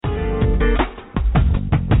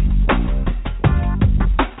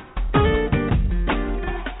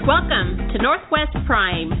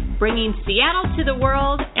bringing Seattle to the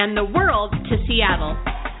world and the world to Seattle.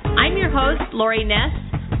 I'm your host, Lori Ness,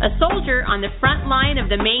 a soldier on the front line of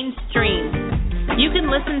the mainstream. You can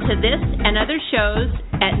listen to this and other shows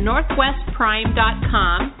at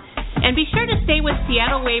northwestprime.com, and be sure to stay with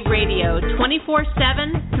Seattle Wave Radio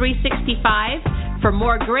 24/7, 365 for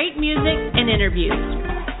more great music and interviews.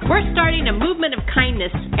 We're starting a movement of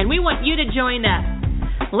kindness, and we want you to join us.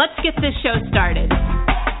 Let's get this show started.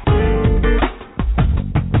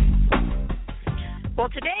 Well,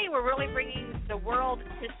 today we're really bringing the world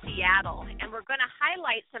to Seattle, and we're going to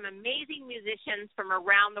highlight some amazing musicians from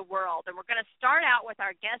around the world. And we're going to start out with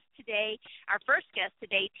our guest today, our first guest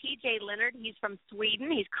today, TJ Leonard. He's from Sweden.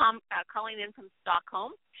 He's calling in from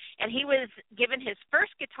Stockholm. And he was given his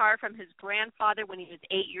first guitar from his grandfather when he was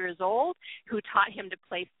 8 years old, who taught him to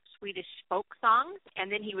play Swedish folk songs. And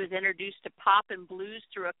then he was introduced to pop and blues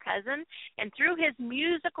through a cousin. And through his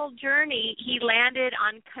musical journey, he landed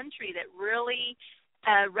on country that really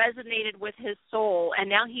resonated with his soul, and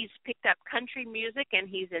now he's picked up country music, and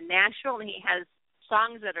he's in Nashville, and he has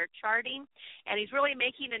songs that are charting, and he's really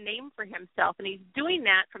making a name for himself, and he's doing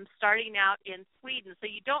that from starting out in Sweden. So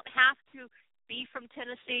you don't have to be from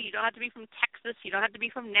Tennessee, you don't have to be from Texas, you don't have to be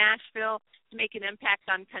from Nashville to make an impact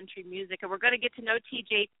on country music. And we're going to get to know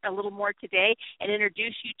TJ a little more today and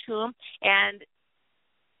introduce you to him and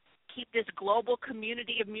keep this global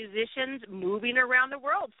community of musicians moving around the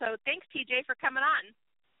world. So thanks, TJ, for coming on.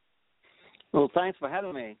 Well, thanks for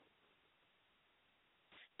having me.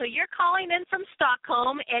 So you're calling in from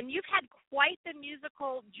Stockholm, and you've had quite the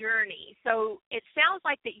musical journey. So it sounds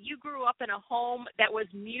like that you grew up in a home that was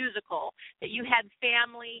musical, that you had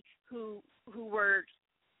family who were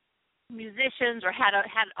musicians or had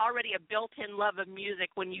already a built-in love of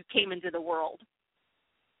music when you came into the world.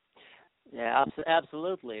 Yeah,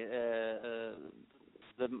 absolutely.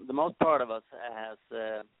 The most part of us has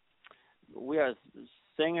we are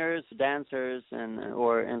singers, dancers,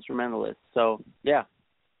 or instrumentalists. So yeah,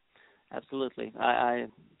 absolutely. I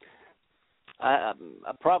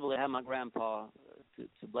probably have my grandpa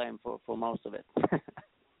to blame for most of it.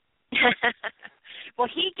 Well,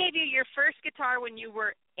 he gave you your first guitar when you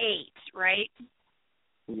were 8, right?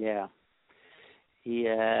 Yeah. He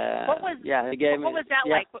gave me. What was that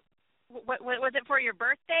like? What was it for your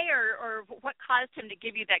birthday, or what caused him to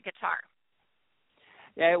give you that guitar?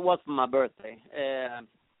 Yeah, it was for my birthday.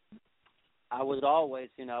 I was always,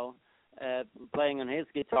 playing on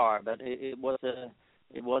his guitar, but it was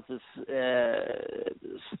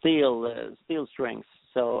steel strings.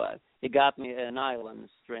 So he got me an nylon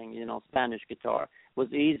string, Spanish guitar. It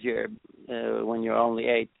was easier when you're only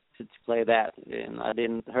 8 to play that, and I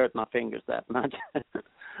didn't hurt my fingers that much.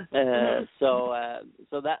 So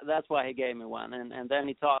that's why he gave me one, and then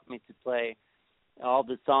he taught me to play all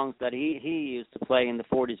the songs that he used to play in the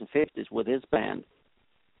 40s and 50s with his band.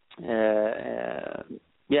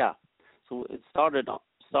 So it started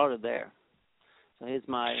there. So he's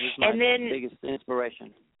my biggest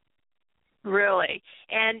inspiration. Really?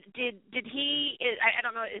 And did he? I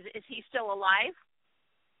don't know. Is he still alive?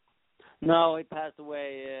 No, he passed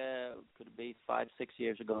away. Could it be 5-6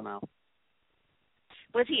 years ago now?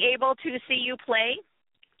 Was he able to see you play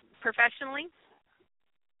professionally?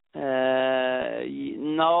 No,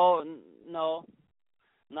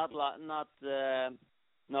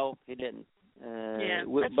 he didn't.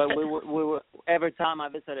 But we were every time I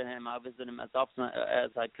visited him as often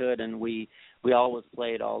as I could, and we always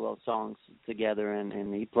played all those songs together,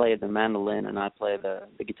 and he played the mandolin and I played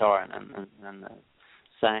the guitar and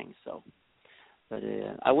sang. So, but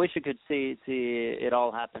I wish you could see it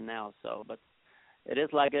all happen now. So, but it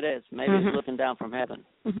is like it is. Maybe he's looking down from heaven.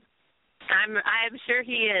 I'm sure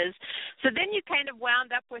he is. So then you kind of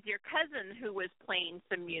wound up with your cousin who was playing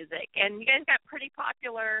some music, and you guys got pretty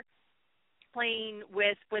popular playing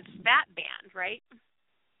with that band, right?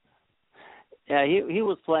 Yeah, he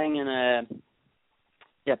was playing in a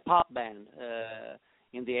pop band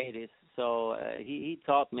in the 80s. So he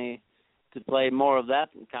taught me to play more of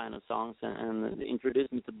that kind of songs and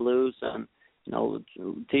introduced me to blues and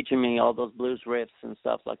teaching me all those blues riffs and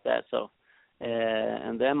stuff like that. So.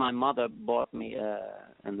 And then my mother bought me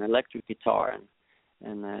an electric guitar,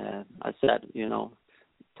 and I sat,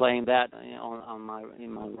 playing that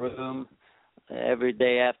in my room every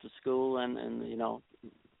day after school, and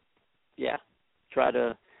try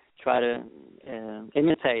to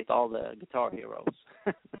imitate all the guitar heroes.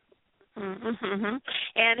 Mm-hmm.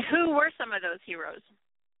 And who were some of those heroes?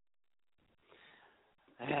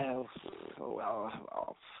 It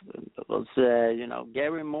was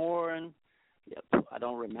Gary Moore and. Yep, I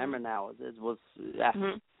don't remember now. It was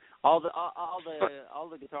all the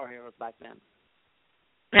guitar heroes back then.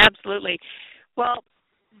 Absolutely. Well,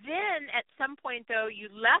 then at some point though, you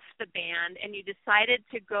left the band and you decided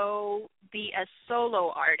to go be a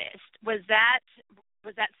solo artist. Was that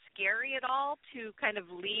scary at all to kind of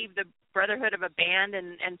leave the brotherhood of a band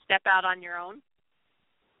and step out on your own?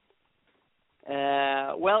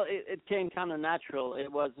 Well, it came kind of natural.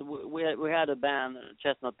 It was we had a band, a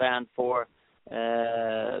chestnut band, for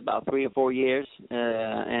about 3 or 4 years,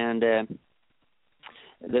 and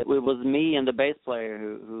it was me and the bass player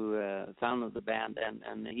who founded the band,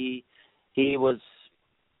 and he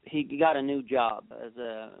got a new job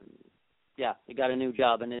he got a new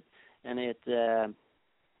job, and it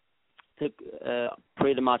took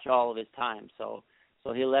pretty much all of his time. So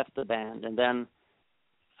he left the band, and then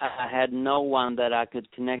I had no one that I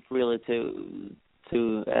could connect really to.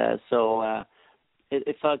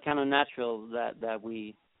 It felt kind of natural that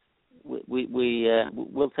we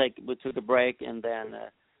took a break, and then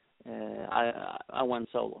I went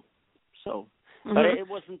solo. So, but it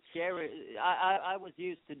wasn't scary. I was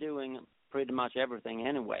used to doing pretty much everything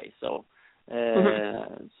anyway. So,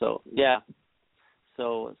 so yeah.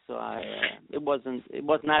 So it was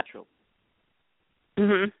natural.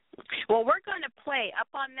 Mhm. Well, we're going to play Up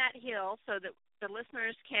on That Hill so that the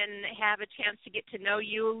listeners can have a chance to get to know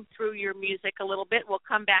you through your music a little bit. We'll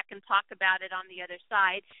come back and talk about it on the other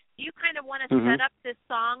side. Do you kind of want to set up this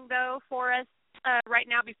song, though, for us right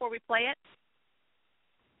now before we play it?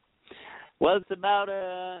 Well, it's about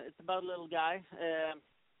a little guy.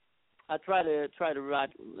 I try to write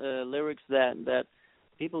lyrics that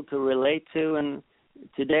people could relate to, and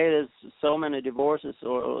today there's so many divorces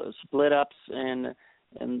or split ups, and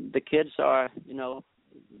the kids are,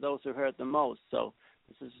 those who hurt the most. So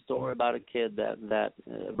this is a story about a kid that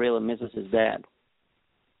really misses his dad.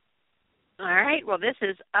 All right. Well, this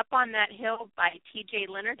is Up on That Hill by T.J.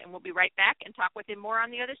 Leonard, and we'll be right back and talk with him more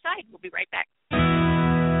on the other side. We'll be right back.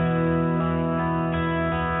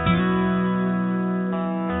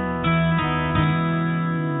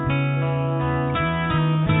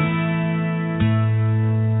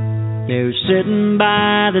 They're sitting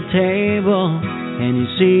by the table, and he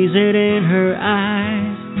sees it in her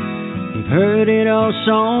eyes. You've heard it all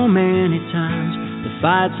so many times, the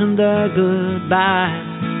fights and the goodbyes.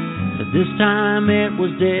 But this time it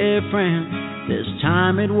was different, this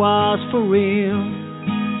time it was for real.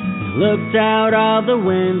 He looked out of the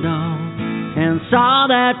window and saw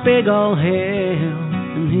that big old hill,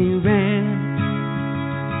 and he ran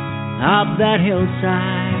up that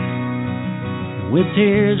hillside with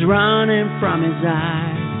tears running from his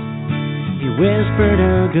eyes. He whispered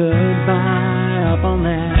her goodbye up on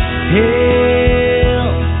that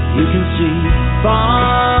hill. You can see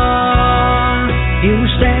far. He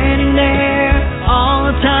was standing there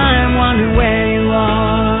all the time, wondering where you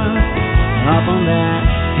are. Up on that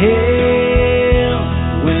hill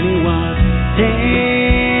when he was 10,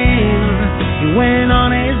 he went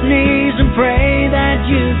on his knees and prayed that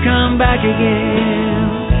you'd come back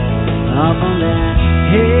again. Up on that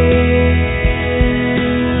hill,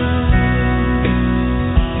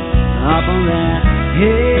 up on that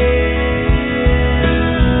hill.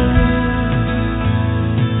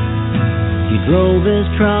 He drove his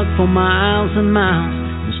truck for miles and miles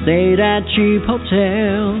and stayed at cheap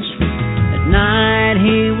hotels. At night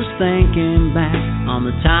he was thinking back on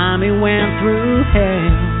the time he went through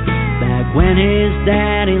hell, back when his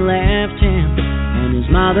daddy left him and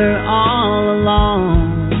his mother all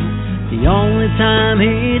alone. The only time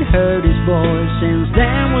he'd heard his voice since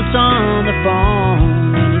then was on the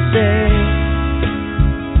phone. And he said,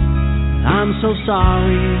 I'm so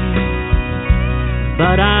sorry,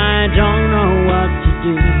 but I don't know what to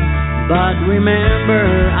do. But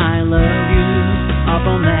remember, I love you. Up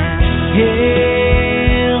on that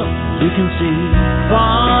hill, you can see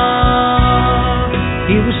far.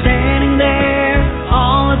 He was standing there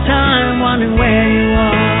all the time, wondering where you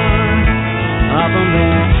are. Up on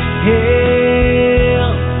that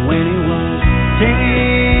hill when he was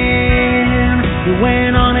 10, he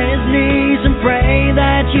went on his knees and prayed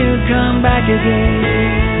that you'd come back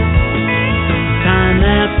again. Time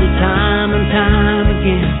after time and time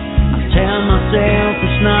again, I tell myself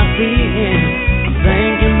it's not the end. I'm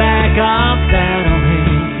thinking back up that old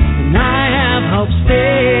hill, and I have hope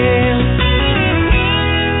still.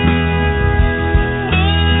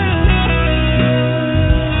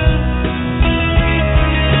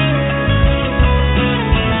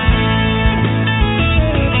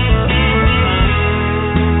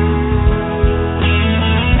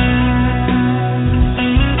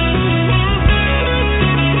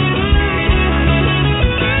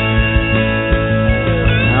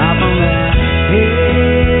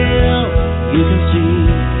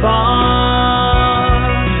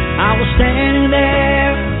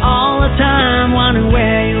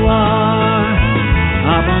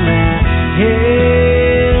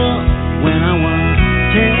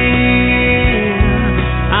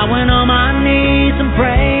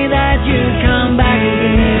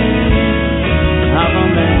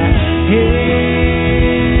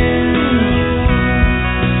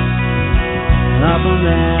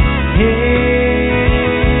 hill,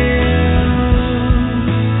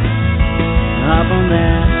 up on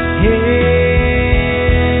that hill,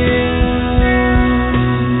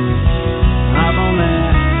 up on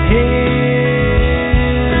that hill.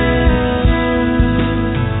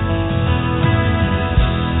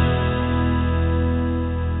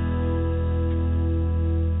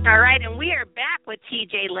 All right, and we are back with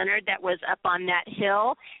TJ Leonard. That was Up on That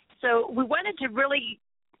Hill. So we wanted to really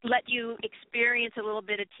let you experience a little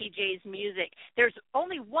bit of TJ's music. There's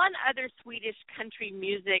only one other Swedish country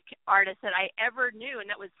music artist that I ever knew, and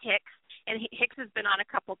that was Hicks. And Hicks has been on a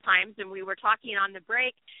couple times, and we were talking on the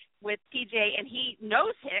break with TJ, and he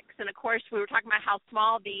knows Hicks. And, of course, we were talking about how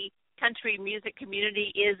small the country music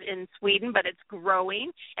community is in Sweden, but it's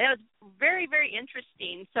growing. And it was very, very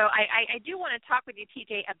interesting. So I do want to talk with you,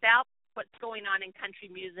 TJ, about what's going on in country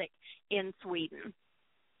music in Sweden.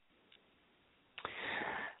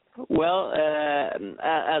 Well,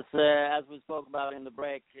 as we spoke about in the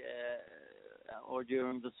break or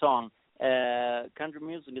during the song, country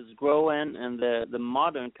music is growing, and the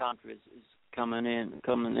modern country is coming in,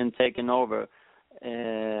 taking over,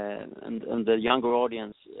 and the younger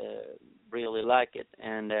audience really like it,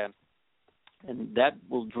 and that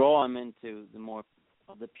will draw them into the more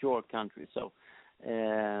of the pure country. So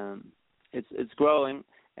it's growing,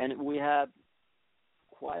 and we have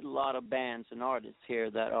quite a lot of bands and artists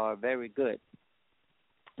here that are very good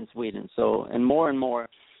in Sweden. So, and more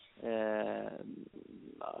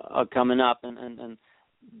are coming up, and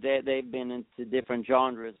they've been into different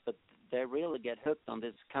genres, but they really get hooked on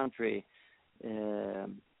this country. Yeah.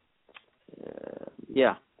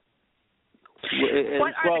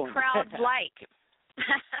 What are the crowds like?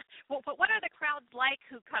 Well, what are the crowds like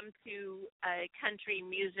who come to country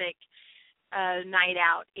music night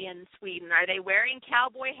out in Sweden? Are they wearing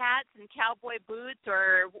cowboy hats and cowboy boots,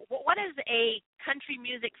 or what does a country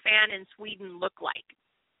music fan in Sweden look like?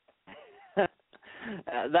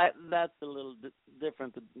 That's a little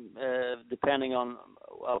different depending on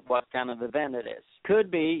what kind of event it is.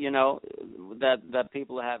 Could be, that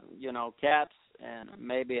people have, caps and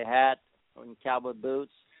maybe a hat and cowboy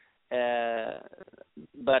boots.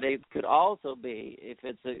 But it could also be, if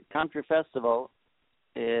it's a country festival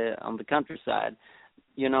on the countryside,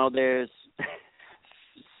 there's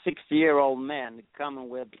 60-year-old men coming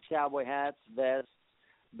with cowboy hats, vests,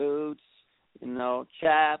 boots,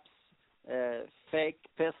 chaps, fake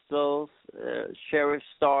pistols, sheriff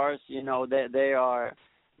stars. They are,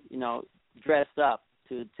 dressed up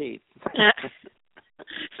to the teeth.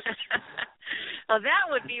 Well, that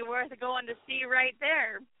would be worth going to see right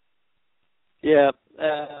there. Yeah,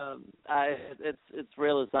 it's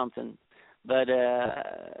really something. But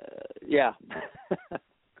yeah.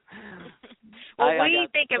 Well, what do you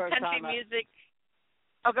think of country music?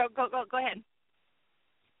 Oh, go ahead.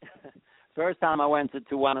 First time I went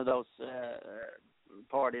to one of those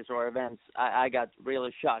parties or events, I got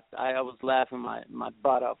really shocked. I was laughing my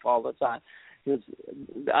butt off all the time, because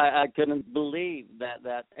I couldn't believe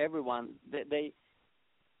that everyone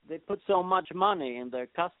they put so much money in their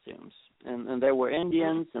costumes, and there were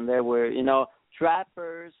Indians, and there were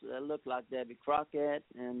trappers that looked like Davy Crockett,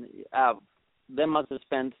 and they must have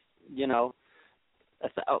spent $1,000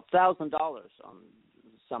 on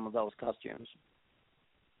some of those costumes.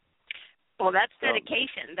 Well, that's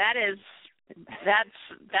dedication. That's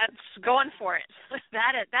going for it.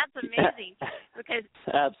 That's amazing, because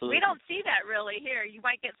Absolutely. We don't see that really here. You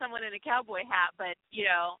might get someone in a cowboy hat, but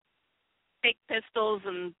fake pistols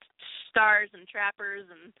and stars and trappers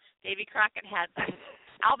and Davy Crockett hats.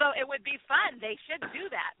 Although it would be fun, they should do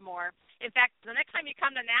that more. In fact, the next time you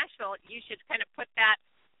come to Nashville, you should kind of put that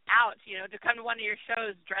out. To come to one of your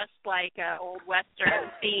shows dressed like an old Western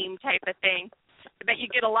theme type of thing. I bet you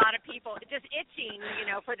get a lot of people just itching,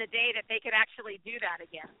 for the day that they could actually do that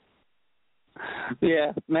again.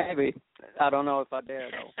 Yeah, maybe. I don't know if I dare,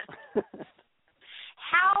 though.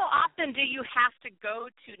 How often do you have to go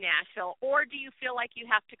to Nashville, or do you feel like you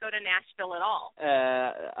have to go to Nashville at all?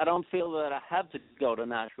 I don't feel that I have to go to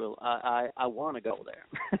Nashville. I want to go there.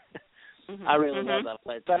 Mm-hmm. I really love that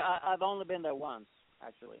place. But I've only been there once,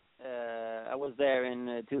 actually. I was there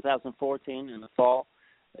in 2014 in the fall.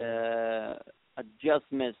 I just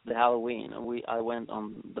missed the Halloween, and I went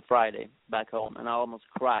on the Friday back home, and I almost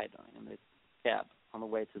cried in the cab on the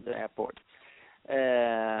way to the airport.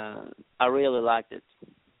 I really liked it.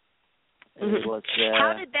 It was.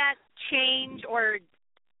 How did that change, or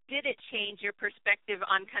did it change your perspective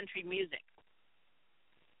on country music?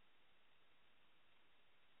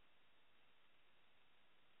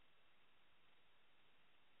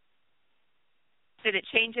 Did it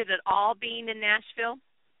change it at all being in Nashville?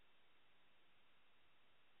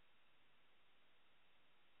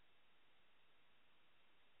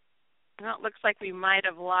 Well, it looks like we might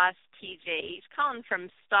have lost TJ. He's calling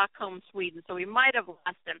from Stockholm, Sweden, so we might have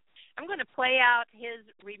lost him. I'm going to play out his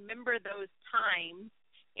Remember Those Times,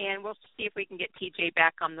 and we'll see if we can get TJ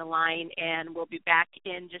back on the line, and we'll be back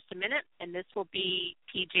in just a minute, and this will be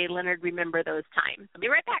TJ Leonard, Remember Those Times. I'll be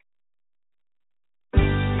right back.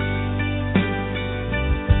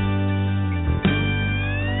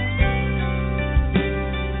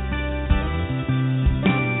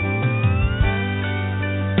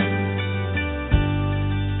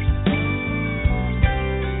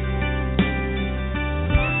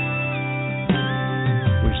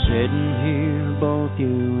 Sitting here, both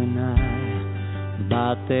you and I,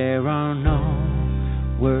 but there are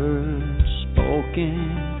no words spoken.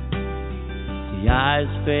 The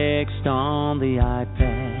eyes fixed on the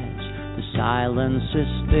iPads, the silence is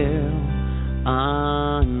still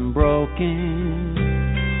unbroken.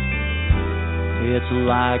 It's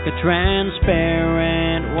like a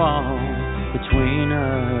transparent wall between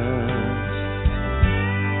us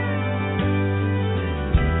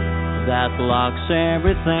that blocks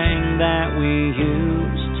everything that we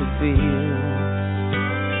used to feel.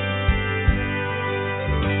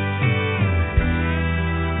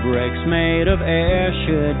 Bricks made of air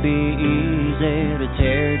should be easy to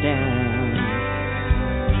tear down,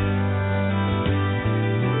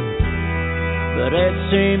 but it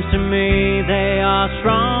seems to me they are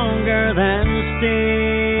stronger than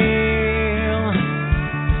steel.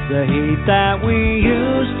 The heat that we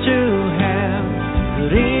used to have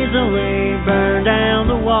could easily burn down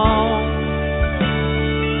the wall.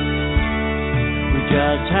 We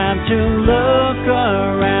just have to look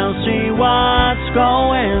around, see what's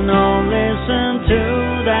going on, listen to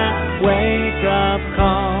that wake-up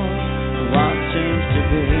call. What seems to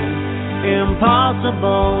be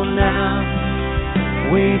impossible now,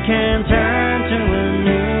 we can turn to a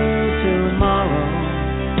new tomorrow.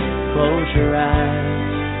 Close your eyes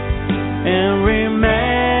and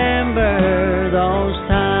remember those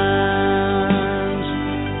times.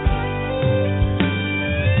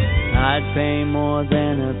 I'd pay more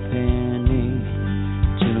than a penny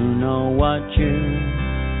to know what you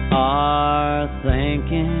are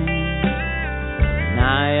thinking. And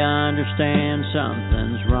I understand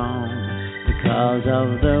something's wrong because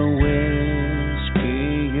of the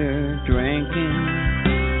whiskey you're drinking.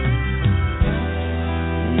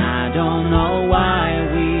 And I don't know why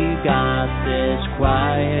we got this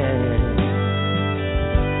quiet,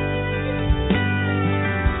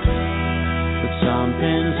 but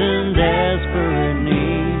something's in desperate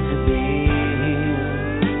need to be healed.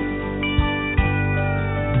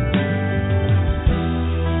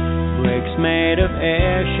 Bricks made of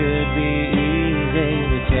air should be easy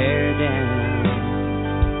to tear down,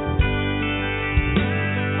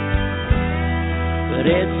 but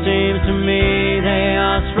it seems to me they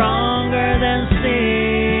are stronger than steel.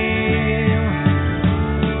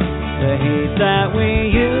 The heat that we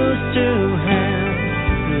used to have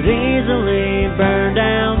could easily burn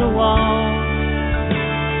down the wall.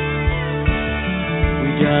 We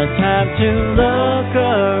just have to look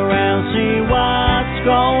around, see what's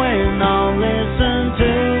going on, listen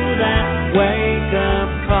to that wake-up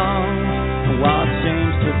call. What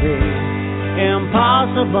seems to be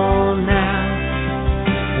impossible now,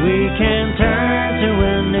 we can turn to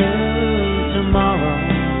a new tomorrow.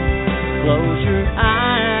 Close your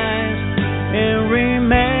eyes and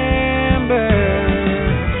remember.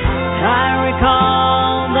 I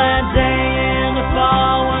recall that day in the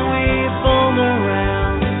fall when we fooled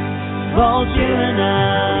around, both you and I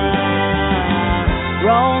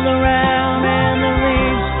rolled around in the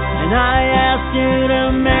leaves, and I asked you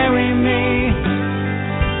to marry me.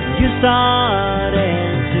 You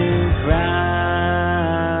started to cry.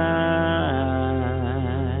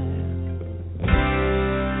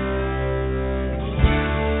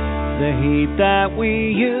 The heat that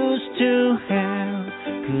we used to have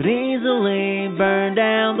could easily burn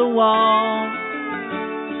down the wall.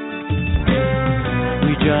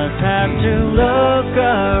 We just have to look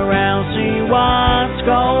around, see what's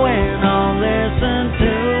going on, listen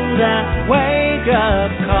to that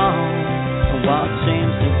wake-up call. What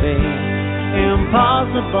seems to be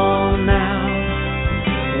impossible now,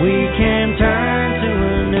 we can turn to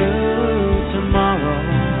a new tomorrow.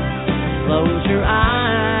 Close your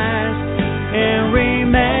eyes and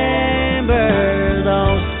remember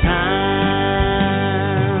those times.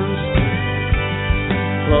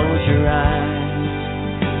 Close your eyes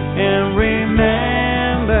and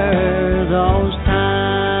remember those times.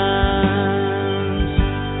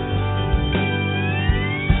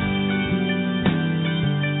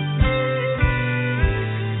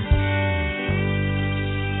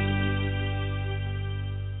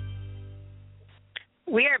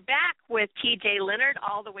 TJ Leonard,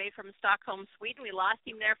 all the way from Stockholm, Sweden. We lost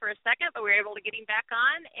him there for a second, but we were able to get him back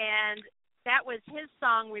on, and that was his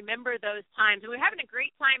song, Remember Those Times. And we're having a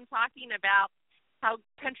great time talking about how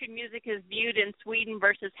country music is viewed in Sweden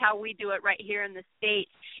versus how we do it right here in the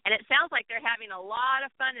States. And it sounds like they're having a lot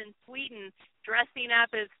of fun in Sweden, dressing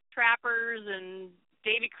up as trappers and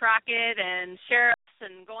Davy Crockett and sheriffs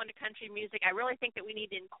and going to country music. I really think that we need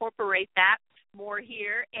to incorporate that more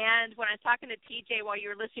here. And when I was talking to TJ while you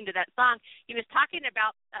were listening to that song, he was talking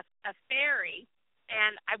about a ferry.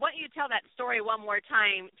 And I want you to tell that story one more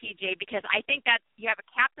time, TJ, because I think that you have a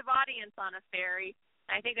captive audience on a ferry.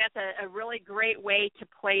 I think that's a really great way to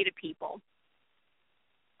play to people.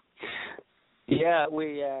 Yeah,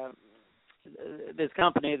 we this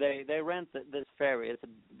company, they rent this ferry. It's a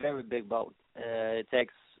very big boat. It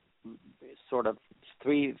takes sort of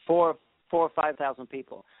 4,000 or 5,000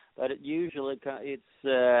 people, but usually it's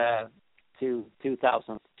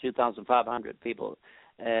 2,500 people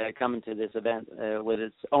coming to this event with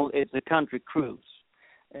it's a country cruise,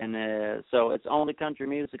 and so it's only country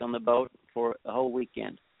music on the boat for a whole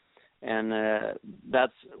weekend, and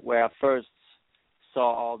that's where I first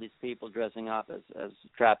saw all these people dressing up as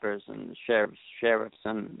trappers and sheriffs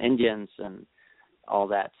and Indians and all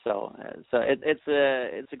that. So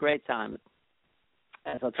it's a great time.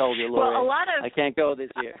 As I told you, Lori, well, I can't go this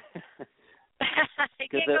year. I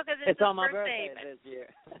can't go because it's on my birthday this year.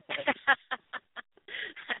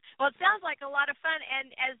 Well, it sounds like a lot of fun,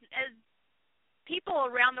 and as people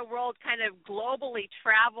around the world kind of globally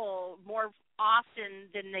travel more often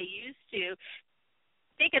than they used to, I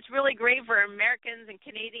think it's really great for Americans and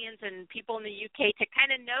Canadians and people in the UK to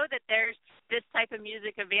kind of know that there's this type of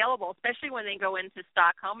music available, especially when they go into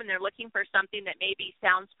Stockholm and they're looking for something that maybe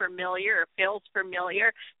sounds familiar or feels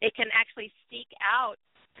familiar. They can actually seek out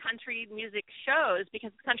country music shows,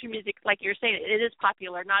 because country music, like you're saying, it is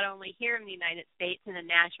popular not only here in the United States and in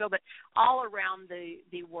Nashville, but all around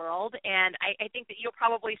the world. And I think that you'll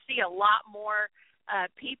probably see a lot more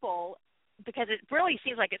people, because it really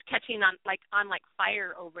seems like it's catching on like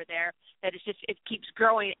fire over there, that it keeps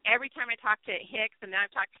growing. Every time I talk to Hicks and then I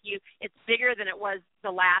talk to you, it's bigger than it was the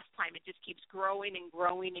last time. It just keeps growing and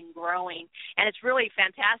growing and growing. And it's really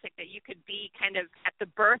fantastic that you could be kind of at the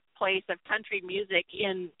birthplace of country music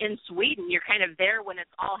in Sweden. You're kind of there when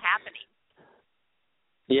it's all happening.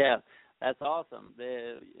 Yeah, that's awesome.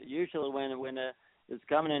 Usually when it's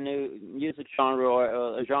coming a new music genre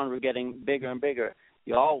or a genre getting bigger and bigger,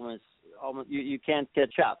 you almost you can't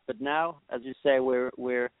catch up. But now, as you say, we're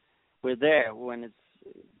there when it's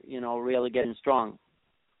really getting strong.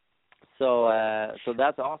 So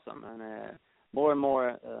that's awesome, and more and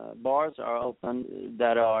more bars are open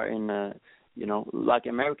that are in like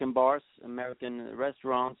American bars, American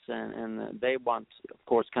restaurants, and they want, of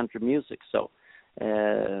course, country music. So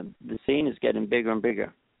the scene is getting bigger and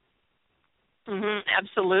bigger.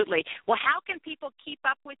 Absolutely. Well, how can people keep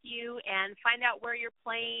up with you and find out where you're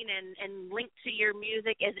playing and link to your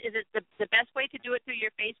music? Is it the best way to do it through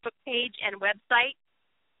your Facebook page and website?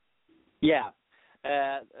 Yeah.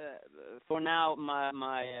 For now, my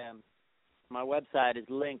website is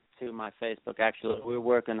linked to my Facebook. Actually, we're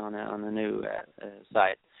working on a new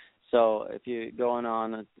site. So if you're going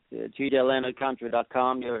on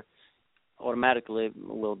tjleonardcountry.com, you automatically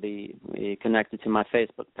will be connected to my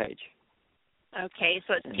Facebook page. Okay,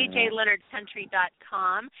 so it's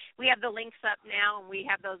tjleonardcountry.com. We have the links up now, and we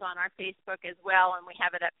have those on our Facebook as well, and we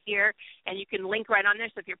have it up here, and you can link right on there.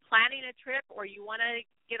 So if you're planning a trip or you want to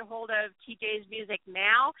get a hold of TJ's music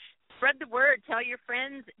now, spread the word. Tell your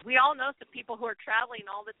friends. We all know some people who are traveling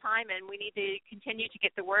all the time, and we need to continue to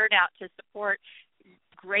get the word out to support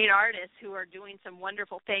great artists who are doing some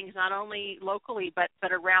wonderful things, not only locally but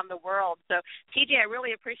around the world. So, TJ, I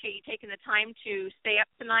really appreciate you taking the time to stay up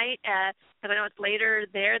tonight, because I know it's later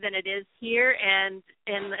there than it is here, and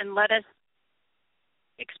let us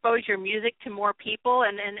expose your music to more people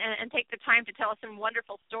and take the time to tell us some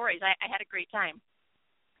wonderful stories. I had a great time.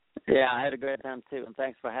 Yeah, I had a great time too, and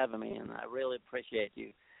thanks for having me, and I really appreciate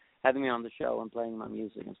you having me on the show and playing my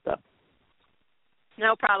music and stuff.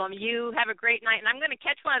 No problem. You have a great night, and I'm going to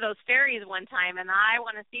catch one of those ferries one time, and I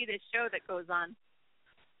want to see this show that goes on.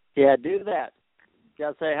 Yeah, do that.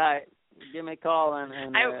 Just say hi. Give me a call,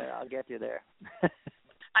 and I'll get you there.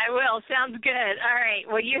 I will. Sounds good. All right.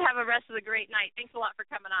 Well, you have a rest of the great night. Thanks a lot for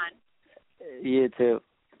coming on. You too.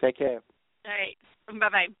 Take care. All right.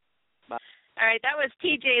 Bye-bye. Bye. All right, that was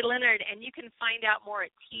TJ Leonard, and you can find out more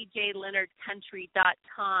at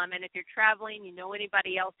tjleonardcountry.com. And if you're traveling, you know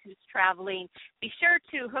anybody else who's traveling, be sure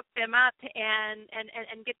to hook them up and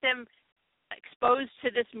get them exposed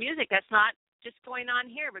to this music that's not just going on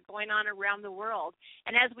here, but going on around the world.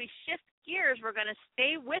 And as we shift gears, we're going to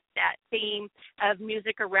stay with that theme of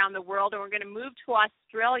music around the world, and we're going to move to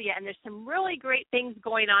Australia. And there's some really great things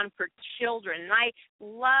going on for children. And I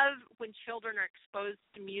love when children are exposed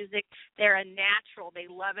to music. They're a natural. They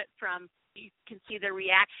love it from, you can see their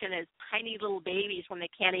reaction as tiny little babies when they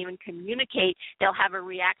can't even communicate. They'll have a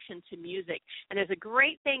reaction to music. And there's a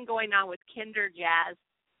great thing going on with Kinder Jazz.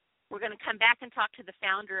 We're going to come back and talk to the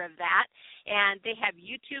founder of that. And they have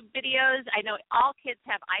YouTube videos. I know all kids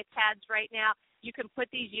have iPads right now. You can put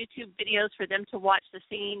these YouTube videos for them to watch the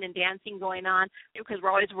singing and dancing going on, because we're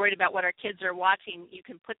always worried about what our kids are watching. You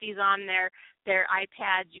can put these on their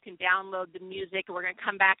iPads. You can download the music. We're going to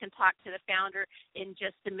come back and talk to the founder in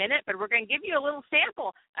just a minute. But we're going to give you a little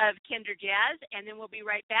sample of Kinder Jazz, and then we'll be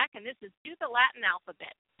right back. And this is Do the Latin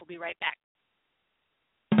Alphabet. We'll be right back.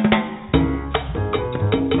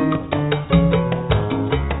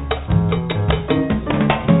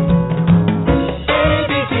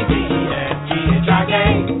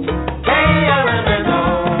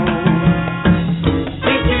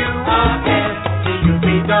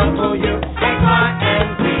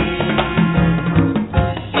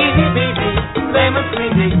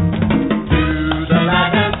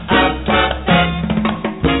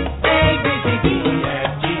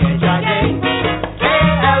 J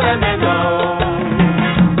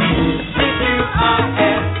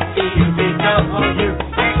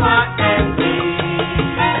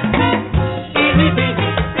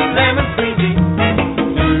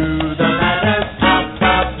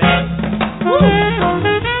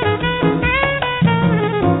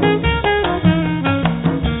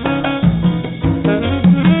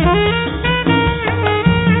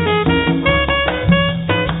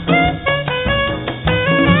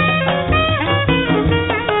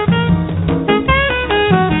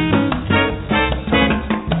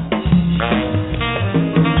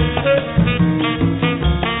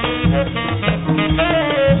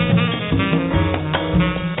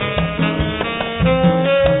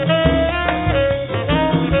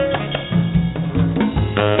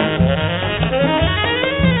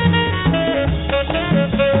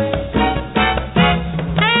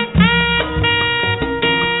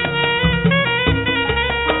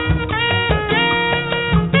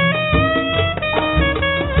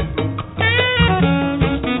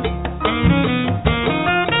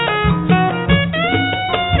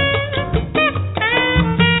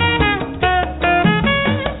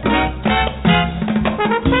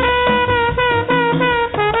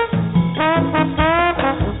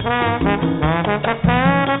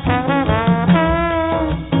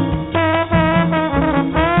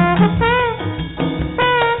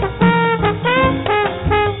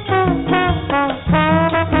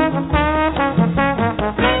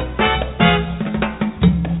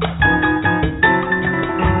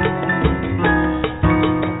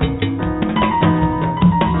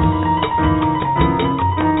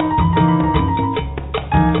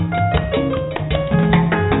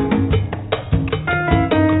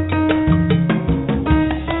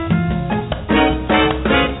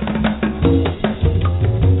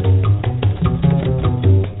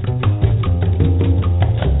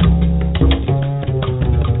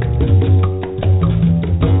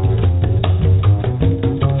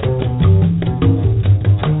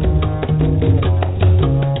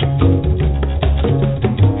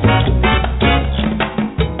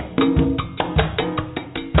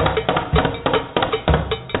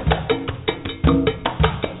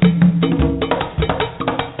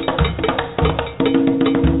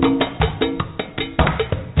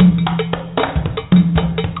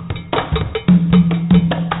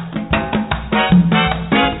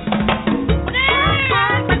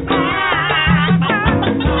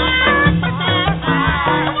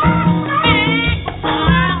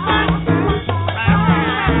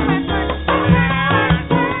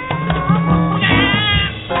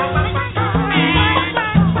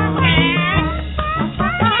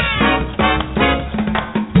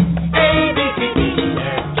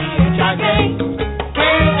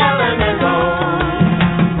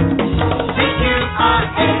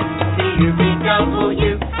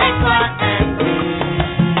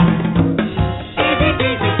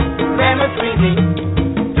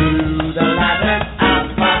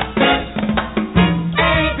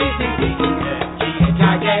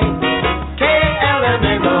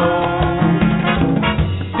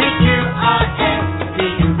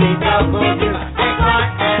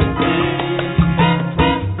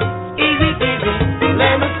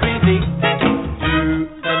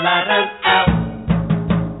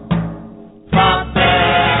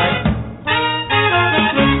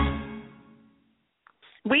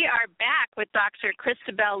with Dr.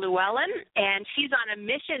 Christabel Llewellyn, and she's on a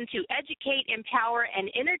mission to educate, empower, and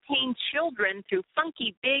entertain children through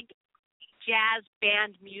funky big jazz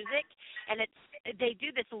band music. And they do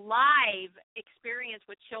this live experience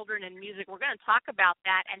with children and music. We're going to talk about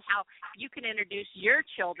that and how you can introduce your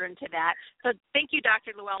children to that. So thank you,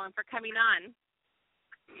 Dr. Llewellyn, for coming on.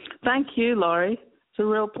 Thank you, Laurie. It's a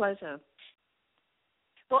real pleasure.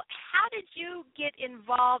 Well, how did you get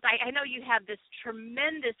involved? I know you have this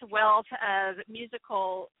tremendous wealth of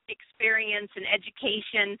musical experience and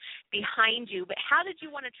education behind you, but how did you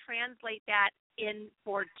want to translate that in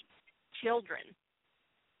for children?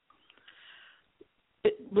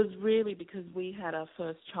 It was really because we had our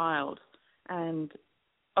first child, and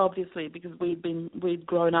obviously because we'd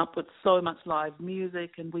grown up with so much live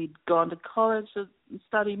music, and we'd gone to college to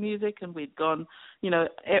study music, and we'd gone,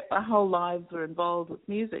 our whole lives were involved with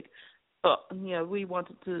music. But, we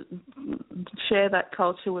wanted to share that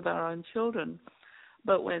culture with our own children.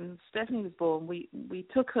 But when Stephanie was born, we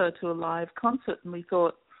took her to a live concert, and we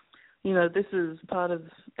thought, this is part of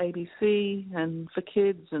ABC and for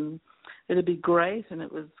kids, and it'd be great, and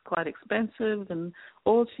it was quite expensive, and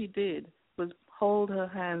all she did was hold her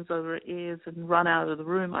hands over her ears and run out of the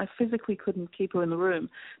room. I physically couldn't keep her in the room.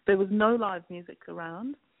 There was no live music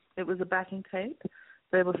around. It was a backing tape.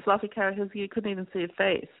 There were fluffy characters. You couldn't even see a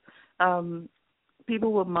face.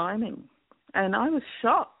 People were miming, and I was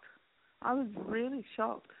shocked. I was really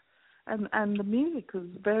shocked. And the music was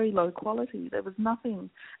very low quality. There was nothing,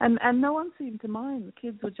 and no one seemed to mind. The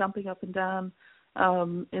kids were jumping up and down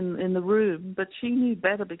in the room, but she knew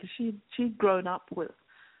better because she'd grown up with,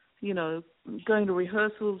 going to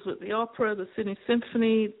rehearsals with the opera, the Sydney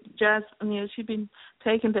Symphony, jazz. She'd been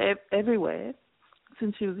taken to everywhere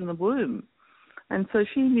since she was in the womb, and so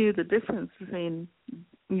she knew the difference between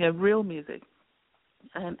real music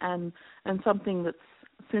and something that's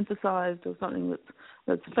synthesized or something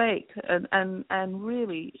that's faked, and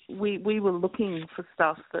really we were looking for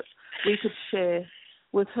stuff that we could share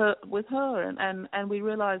with her, and we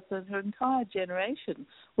realized that her entire generation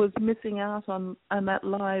was missing out on that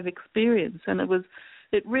live experience, and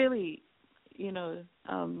it really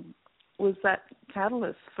was that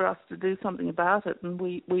catalyst for us to do something about it. And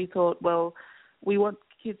we thought, well, we want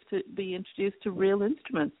kids to be introduced to real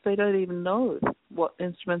instruments. They don't even know what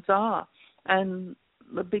instruments are, and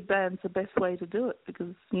the big band's the best way to do it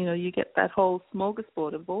because you get that whole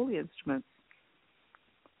smorgasbord of all the instruments.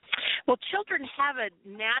 Well, children have a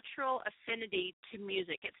natural affinity to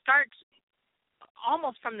music. It starts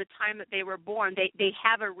almost from the time that they were born. They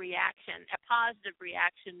have a reaction, a positive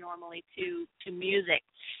reaction normally to music.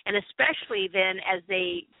 And especially then as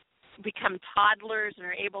they become toddlers and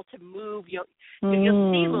are able to move, you'll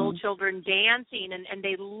see little children dancing, and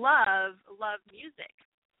they love music.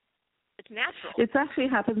 It's natural. It actually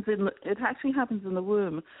happens in the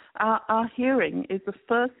womb. Our hearing is the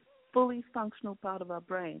first fully functional part of our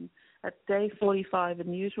brain at day 45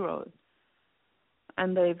 in utero.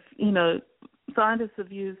 And they've, scientists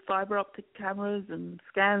have used fiber optic cameras and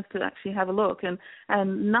scans to actually have a look,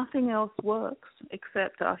 and nothing else works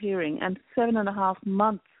except our hearing. And 7.5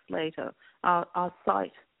 months later, our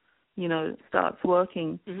sight, starts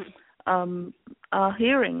working. Mm-hmm. Our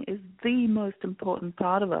hearing is the most important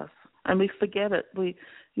part of us, and we forget it. We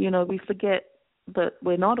forget that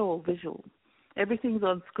we're not all visual. Everything's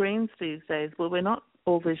on screens these days. Well, we're not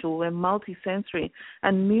all visual. We're multisensory.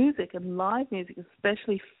 And music, and live music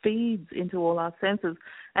especially, feeds into all our senses.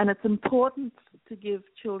 And it's important to give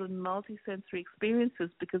children multisensory experiences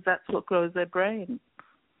because that's what grows their brain.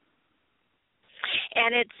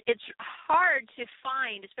 And it's hard to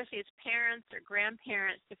find, especially as parents or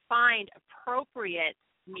grandparents, to find appropriate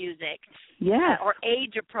music, or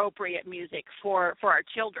age-appropriate music for our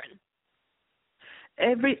children.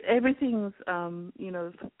 Everything's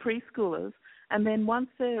for preschoolers, and then once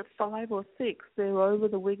they're 5 or 6, they're over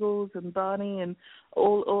the Wiggles and Barney and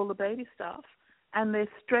all the baby stuff, and they're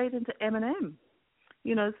straight into Eminem.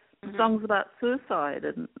 Mm-hmm. Songs about suicide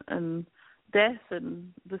and death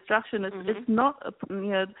and destruction. It's not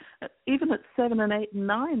even at 7 and 8 and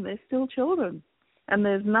 9, they're still children, and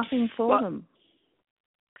there's nothing for them.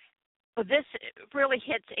 Well, this really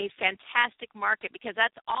hits a fantastic market because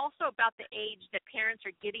that's also about the age that parents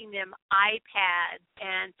are getting them iPads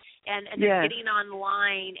and they're getting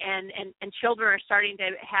online and children are starting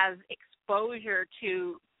to have exposure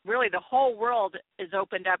to really the whole world is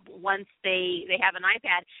opened up once they have an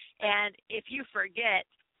iPad. And if you forget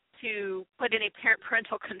to put any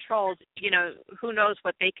parental controls, who knows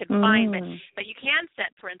what they could find. But you can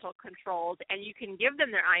set parental controls and you can give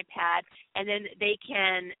them their iPad and then they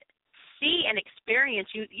can see and experience.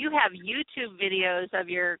 You have YouTube videos of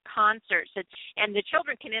your concerts, and the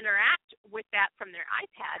children can interact with that from their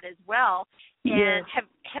iPad as well. And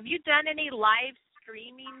have you done any live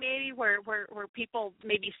streaming maybe where people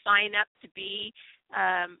maybe sign up to be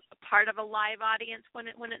part of a live audience when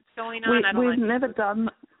it's going on?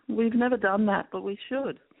 We've never done that, but we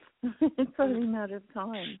should. It's only a matter of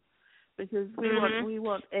time, because we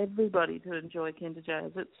want everybody to enjoy Kinder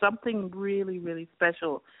Jazz. It's something really, really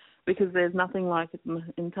special, because there's nothing like it in the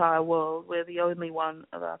entire world. We're the only one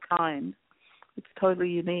of our kind. It's totally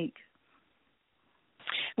unique.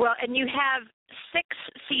 Well, and you have 6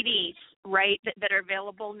 CDs, right, that are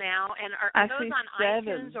available now, and are Actually, those on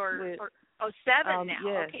 7. iTunes or 7 now?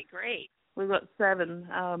 Yes. Okay, great. We've got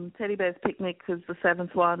 7. Teddy Bear's Picnic is the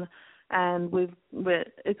 7th one, and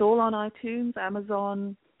it's all on iTunes,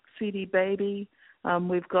 Amazon, CD Baby.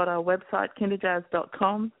 We've got our website,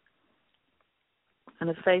 kinderjazz.com, and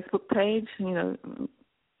a Facebook page.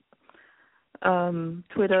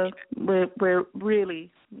 Twitter. We're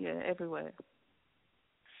really everywhere.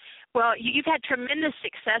 Well, you've had tremendous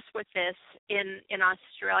success with this in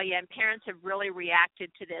Australia, and parents have really reacted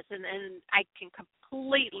to this, and I can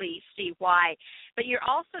completely see why. But you're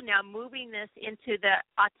also now moving this into the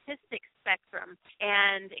autistic spectrum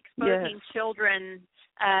and exposing children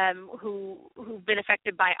who've been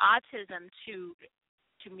affected by autism to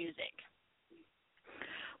music.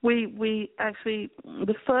 We actually,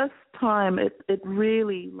 the first time it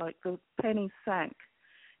really, like, the penny sank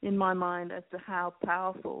in my mind as to how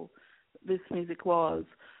powerful this music was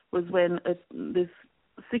when this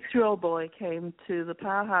 6-year-old boy came to the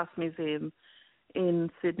Powerhouse Museum in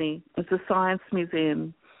Sydney. It's a science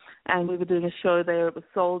museum, and we were doing a show there. It was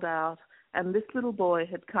sold out, and this little boy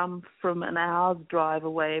had come from an hour's drive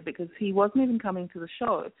away, because he wasn't even coming to the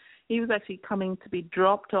show. He was actually coming to be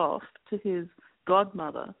dropped off to his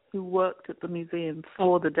godmother, who worked at the museum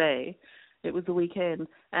for the day. It was a weekend,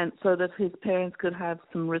 and so that his parents could have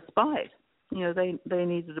some respite. They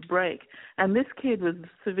needed a break. And this kid was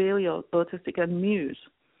severely autistic and mute.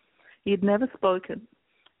 He had never spoken,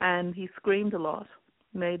 and he screamed a lot,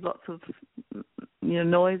 made lots of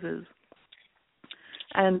noises.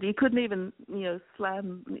 And you couldn't even you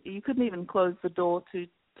couldn't even close the door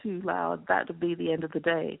too loud. That would be the end of the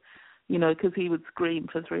day, because he would scream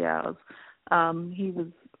for 3 hours. He was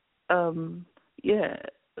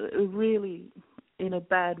really in a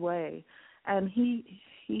bad way, and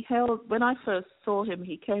he held, when I first saw him,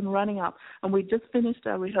 he came running up, and we just finished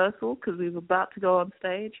our rehearsal because we were about to go on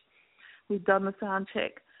stage. We'd done the sound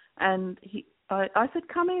check, and I said,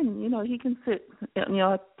 come in, he can sit.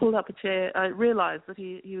 I pulled up a chair. I realized that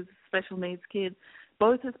he was a special needs kid.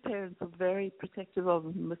 Both his parents were very protective of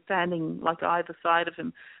him, were standing like either side of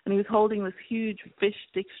him, and he was holding this huge fish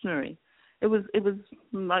dictionary. It was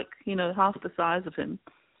like, half the size of him,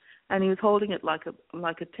 and he was holding it like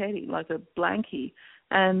a teddy, like a blankie,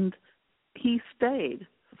 and he stayed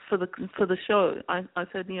for the show. I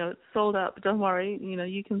said, it's sold out, but don't worry,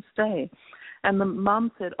 you can stay. And the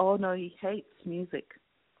mum said, oh no, he hates music.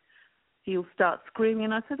 He'll start screaming.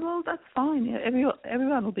 And I said, well, that's fine.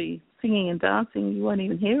 Everyone will be singing and dancing. You won't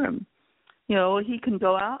even hear him. Or he can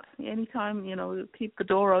go out anytime. We'll keep the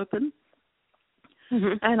door open.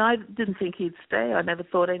 Mm-hmm. And I didn't think he'd stay. I never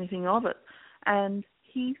thought anything of it. And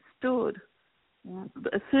he stood,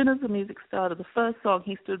 as soon as the music started, the first song,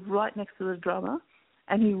 he stood right next to the drummer,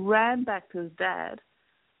 and he ran back to his dad.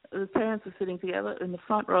 The parents were sitting together in the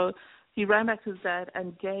front row. He ran back to his dad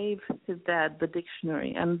and gave his dad the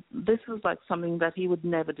dictionary. And this was like something that he would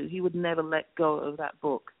never do. He would never let go of that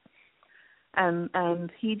book. And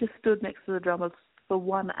he just stood next to the drummer for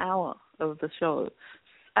 1 hour of the show,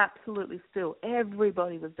 absolutely still.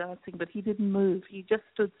 Everybody was dancing, but he didn't move. He just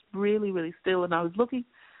stood really, really still. And I was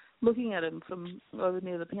looking at him from over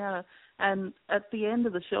near the piano. And at the end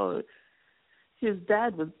of the show, his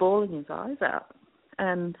dad was bawling his eyes out.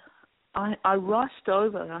 And I rushed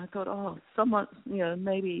over, and I thought, oh, someone,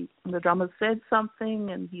 maybe the drummer said something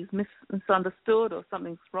and he's misunderstood or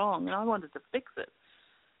something's wrong, and I wanted to fix it.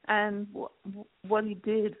 And what he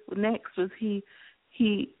did next was he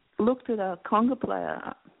looked at our conga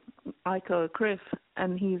player, Iko Criff,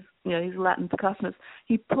 and he's a Latin percussionist.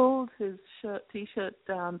 He pulled his t-shirt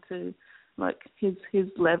down to like his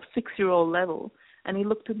 6-year-old level, and he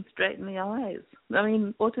looked him straight in the eyes. I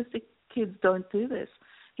mean, autistic kids don't do this.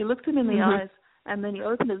 He looked him in the eyes, and then he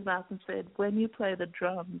opened his mouth and said, when you play the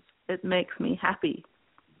drums, it makes me happy.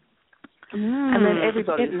 And then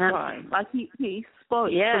everybody was crying. Like he spoke for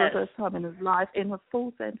the first time in his life in a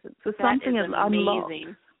full sentence. So something has unlocked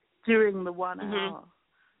during the 1 hour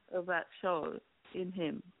of that show in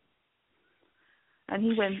him. And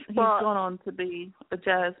he's gone on to be a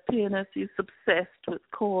jazz pianist. He's obsessed with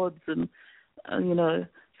chords and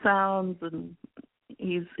sounds, and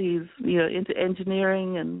he's into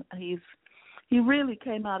engineering, and he really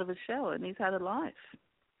came out of his shell, and he's had a life.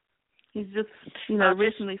 He's just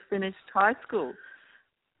recently finished high school.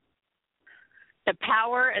 The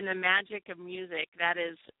power and the magic of music, that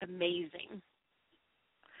is amazing.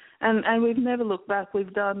 And we've never looked back.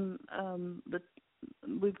 We've done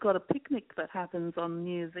we've got a picnic that happens on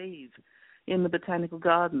New Year's Eve in the Botanical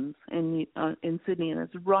Gardens in Sydney, and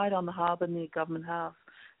it's right on the harbour near Government House.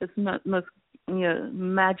 It's the most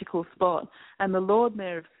magical spot. And the Lord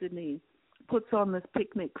Mayor of Sydney puts on this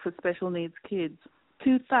picnic for special needs kids,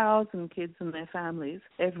 2,000 kids and their families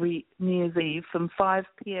every New Year's Eve from 5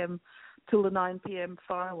 p.m. till the 9 p.m.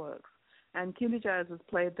 fireworks. And Kinder Jazz has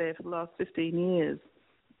played there for the last 15 years.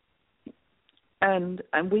 And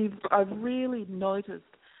I've really noticed,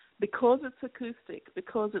 because it's acoustic,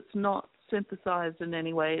 because it's not synthesized in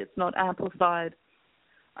any way, it's not amplified,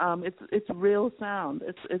 it's real sound,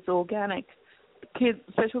 it's organic. Kids,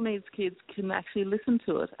 special needs kids, can actually listen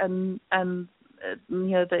to it, and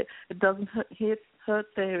it doesn't hurt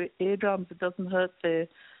their eardrums, it doesn't hurt their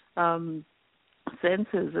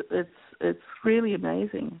senses. It's really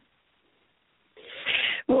amazing.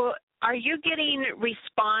 Well, are you getting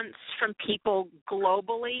response from people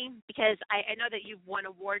globally? Because I know that you've won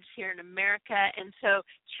awards here in America, and so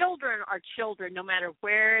children are children no matter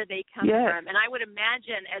where they come from. And I would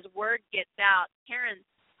imagine as word gets out, parents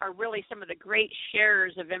are really some of the great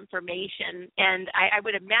sharers of information. And I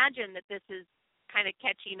would imagine that this is kind of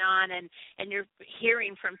catching on, and you're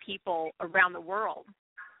hearing from people around the world.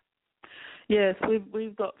 Yes,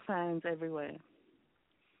 we've got fans everywhere.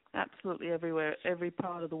 Absolutely everywhere, every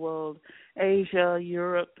part of the world, Asia,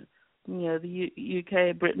 Europe, the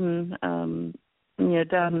UK, Britain, down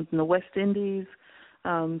in the West Indies,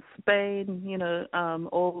 Spain,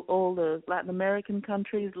 all the Latin American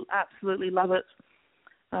countries absolutely love it.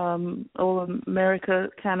 All of America,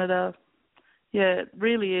 Canada, it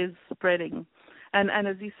really is spreading. And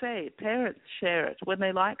as you say, parents share it. When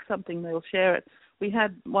they like something, they'll share it. We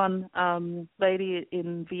had one lady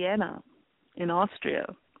in Vienna, in Austria,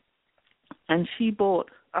 and she bought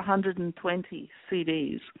 120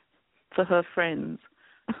 CDs for her friends.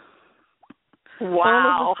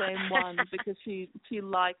 Wow. All of the same ones, because she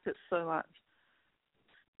liked it so much.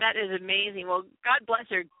 That is amazing. Well, God bless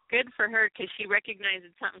her. Good for her, because she recognized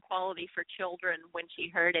something quality for children when she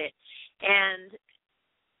heard it. And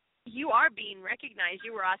you are being recognized.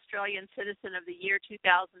 You were Australian Citizen of the Year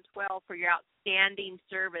 2012 for your outstanding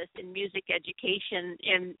service in music education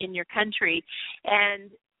in your country.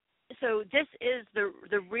 And so this is the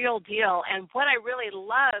real deal. And what I really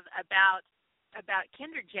love about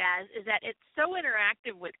Kinder Jazz is that it's so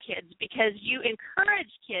interactive with kids, because you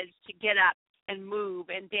encourage kids to get up and move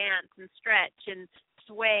and dance and stretch and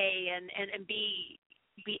sway and be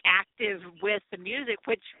active with the music,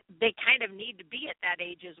 which they kind of need to be at that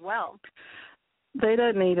age as well. They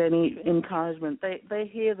don't need any encouragement. They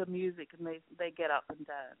hear the music and they get up and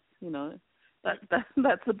dance.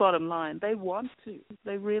 That's the bottom line. They want to.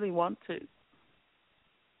 They really want to.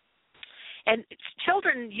 And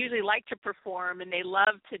children usually like to perform, and they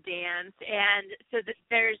love to dance, and so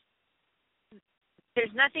there's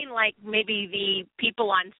nothing like maybe the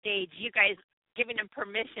people on stage, you guys giving them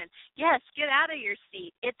permission. Yes, get out of your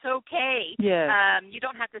seat. It's okay. Yeah. You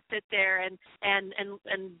don't have to sit there and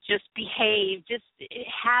just behave. Just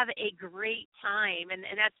have a great time, and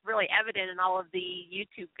that's really evident in all of the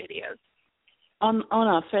YouTube videos. On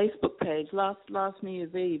our Facebook page, last New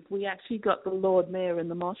Year's Eve, we actually got the Lord Mayor in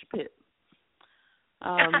the mosh pit.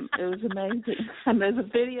 It was amazing, and there's a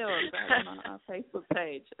video of that on our Facebook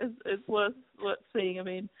page. It's worth seeing. I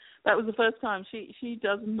mean, that was the first time she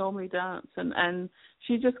doesn't normally dance, and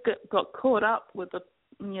she just got caught up with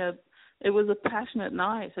it was a passionate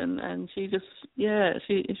night, and she just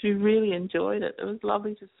she really enjoyed it. It was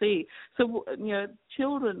lovely to see. So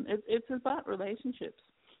children, it's about relationships.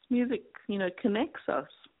 Music connects us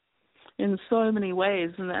in so many ways,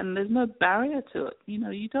 and there's no barrier to it.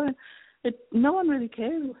 You don't. No one really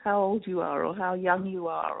cares how old you are or how young you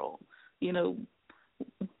are or,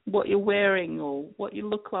 what you're wearing or what you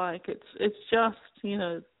look like. It's just,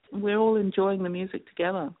 we're all enjoying the music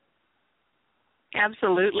together.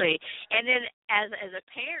 Absolutely. And then as a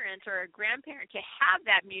parent or a grandparent, to have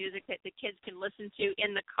that music that the kids can listen to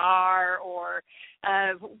in the car or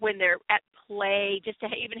when they're at play, just to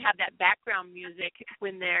even have that background music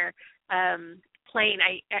when they're playing.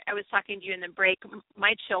 I was talking to you in the break.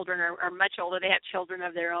 My children are much older. They have children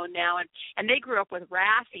of their own now, and they grew up with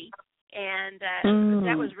Raffi. and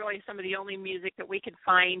that was really some of the only music that we could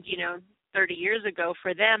find, 30 years ago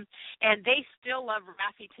for them, and they still love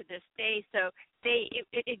Raffi to this day. So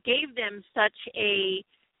it gave them such a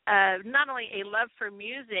not only a love for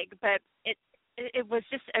music, but it was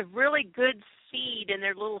just a really good seed in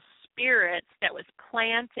their little spirits that was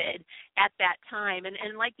planted at that time.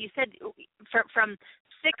 And like you said, from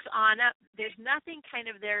 6 on up, there's nothing kind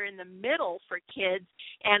of there in the middle for kids,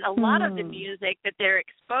 and a lot of the music that they're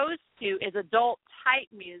exposed to is adult type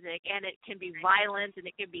music, and it can be violent, and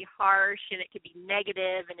it can be harsh, and it can be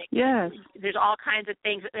negative, and there's all kinds of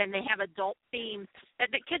things, and they have adult themes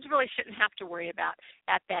that the kids really shouldn't have to worry about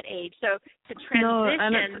at that age. So to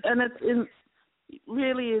transition, it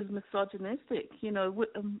really is misogynistic.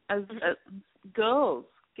 As girls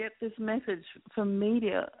get this message from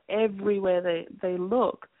media everywhere they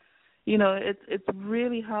look. It's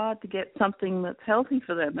really hard to get something that's healthy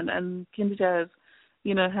for them, and Kinder Jazz,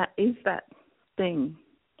 is that thing.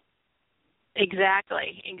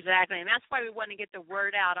 Exactly, and that's why we want to get the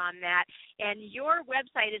word out on that. And your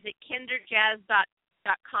website, is it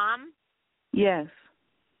kinderjazz.com? Yes.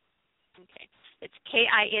 Okay, it's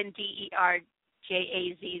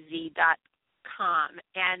KinderJazz.com,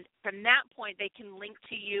 and from that point they can link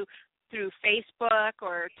to you through Facebook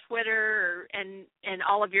or Twitter and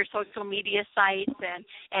all of your social media sites,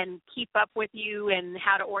 and keep up with you and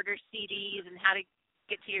how to order CDs and how to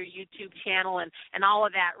get to your YouTube channel and all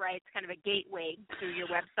of that, right? It's kind of a gateway through your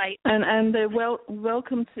website. And they're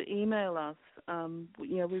welcome to email us.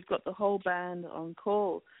 We've got the whole band on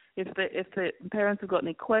call. If the parents have got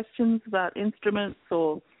any questions about instruments,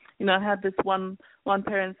 or I had this one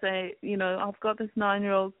parent say,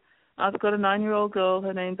 I've got a 9-year-old girl,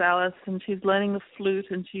 her name's Alice, and she's learning the flute,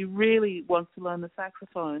 and she really wants to learn the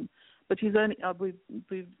saxophone, but she's only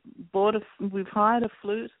we've hired a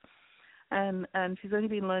flute, and she's only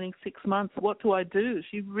been learning 6 months. What do I do?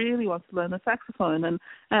 She really wants to learn the saxophone, and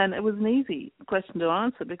it was an easy question to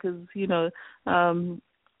answer because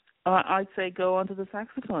I'd say go onto the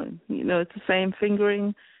saxophone. It's the same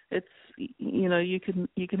fingering. It's you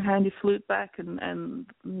can hand your flute back, and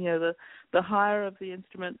the higher of the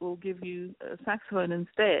instrument will give you a saxophone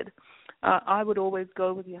instead. I would always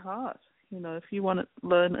go with your heart. If you want to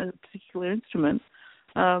learn a particular instrument,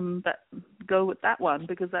 go with that one,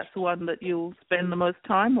 because that's the one that you'll spend the most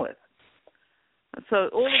time with. So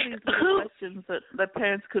all of these little questions that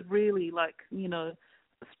parents could really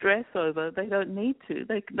stress over, they don't need to.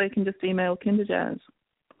 They can just email Kinder Jazz.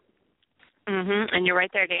 And you're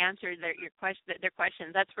right there to answer their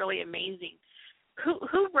questions. That's really amazing.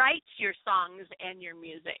 Who writes your songs and your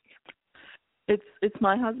music? It's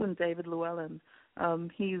my husband, David Llewellyn.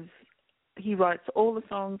 He writes all the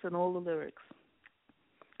songs and all the lyrics,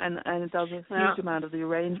 and it does a huge amount of the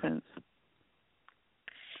arrangements.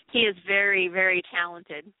 He is very, very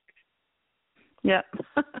talented. Yeah.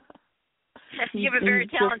 You have a very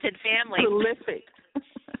talented family. Prolific.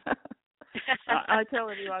 I tell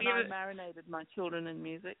everyone I marinated my children in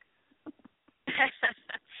music.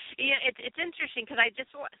 It's interesting because I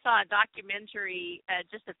just saw a documentary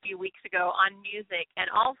just a few weeks ago on music and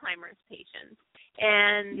Alzheimer's patients,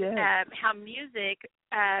 and how music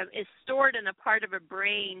is stored in a part of a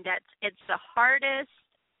brain it's the hardest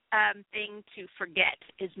thing to forget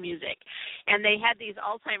is music. And they had these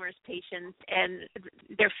Alzheimer's patients, and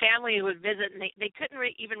their family would visit, and they couldn't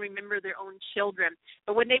even remember their own children.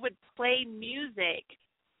 But when they would play music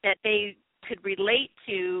that they could relate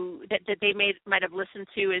to, that they might have listened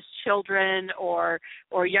to as children or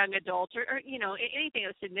young adults, or anything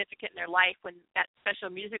that was significant in their life, when that special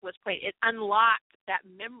music was played, it unlocked that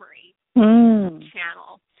memory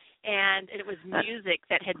channel. And it was music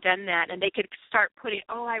that had done that, and they could start putting,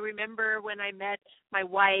 I remember when I met my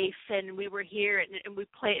wife, and we were here, and we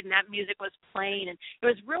played, and that music was playing, and it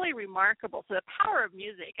was really remarkable. So the power of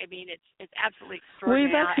music, it's absolutely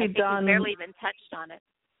extraordinary. We've actually we barely even touched on it.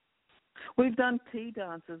 We've done tea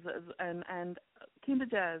dances, and Kinder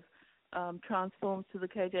Jazz transforms to the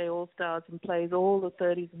KJ All Stars and plays all the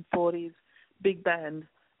 30s and 40s big band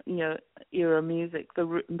era music, the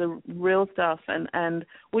real stuff, and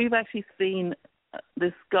we've actually seen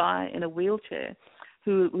this guy in a wheelchair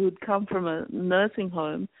who'd come from a nursing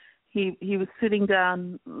home. He was sitting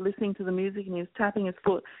down listening to the music, and he was tapping his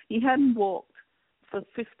foot. He hadn't walked for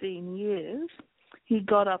 15 years. He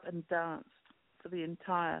got up and danced for the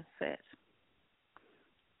entire set.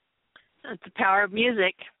 That's the power of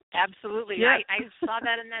music. Absolutely. Yeah. I saw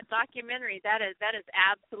that in that documentary. That is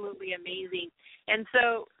absolutely amazing. And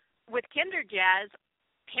so with Kinder Jazz,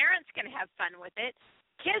 parents can have fun with it.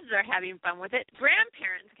 kids are having fun with it.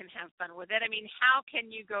 Grandparents can have fun with it. I mean, how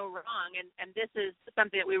can you go wrong? And this is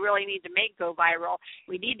something that we really need to make go viral.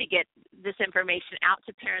 We need to get this information out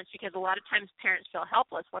to parents because a lot of times parents feel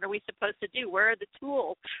helpless. What are we supposed to do? Where are the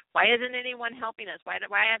tools? Why isn't anyone helping us? Why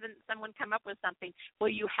hasn't someone come up with something? Well,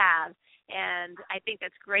 you have. And I think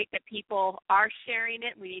that's great that people are sharing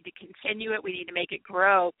it. We need to continue it. We need to make it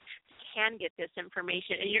grow. Can get this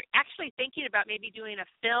information, and you're actually thinking about maybe doing a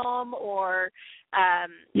film or a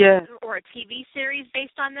TV series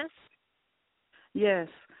based on this. Yes,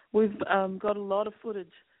 we've got a lot of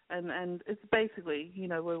footage, and it's basically,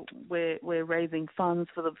 we're raising funds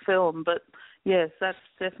for the film, but yes, that's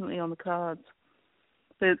definitely on the cards.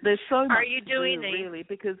 There's so much to do, really,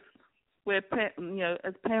 because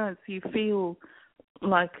as parents, you feel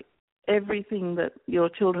like everything that your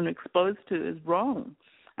children are exposed to is wrong.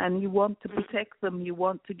 And you want to protect them. You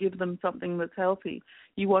want to give them something that's healthy.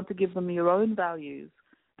 You want to give them your own values,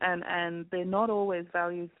 and they're not always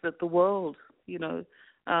values that the world,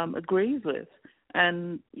 agrees with.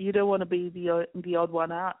 And you don't want to be the odd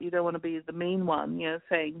one out. You don't want to be the mean one,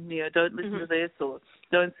 saying, don't listen to this or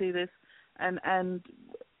don't see this. And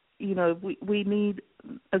we need,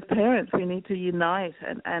 as parents, we need to unite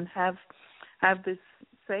and have this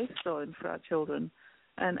safe zone for our children.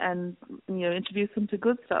 And introduce them to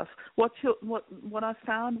good stuff. What I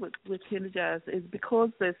found with Kinder Jazz is because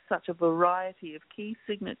there's such a variety of key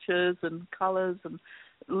signatures and colours and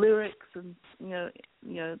lyrics and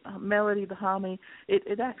melody, the harmony,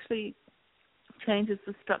 it actually changes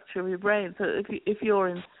the structure of your brain. So if you're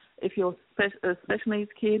a special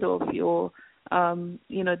needs kid, or if you're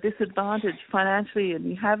disadvantaged financially and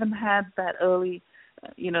you haven't had that early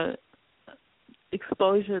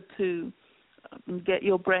exposure to get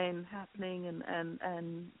your brain happening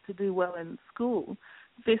and to do well in school,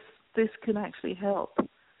 this can actually help.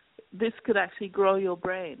 This could actually grow your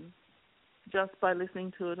brain just by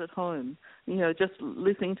listening to it at home. Just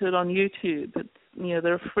listening to it on YouTube.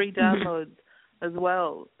 There are free downloads as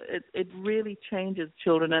well. It really changes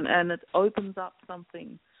children and it opens up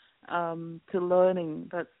something to learning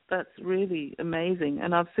that's really amazing.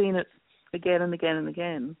 And I've seen it again and again and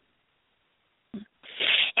again.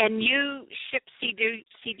 And you ship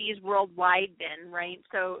CDs worldwide then, right?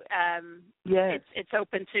 So yes. It's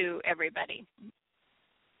open to everybody.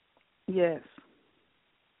 Yes.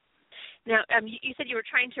 Now, you said you were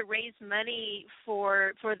trying to raise money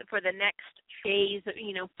for the next phase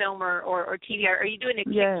of, film or TV. Are you doing a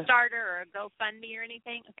Kickstarter or a GoFundMe or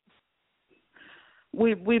anything?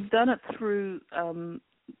 Okay. We've done it through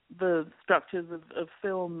the structures of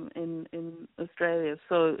film in Australia.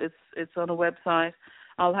 So it's on a website.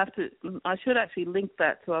 I should actually link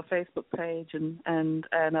that to our Facebook page and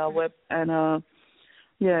our web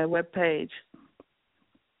page.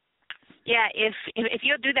 Yeah, if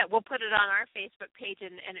you'll do that, we'll put it on our Facebook page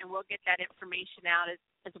and we'll get that information out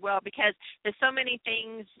as well, because there's so many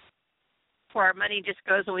things where our money just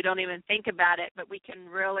goes and we don't even think about it, but we can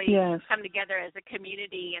really come together as a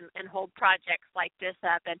community and hold projects like this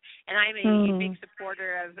up. And I'm a big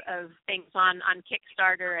supporter of things on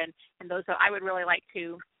Kickstarter and those. So I would really like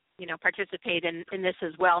to, participate in this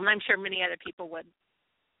as well. And I'm sure many other people would.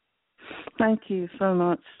 Thank you so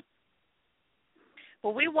much.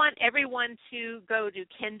 Well, we want everyone to go to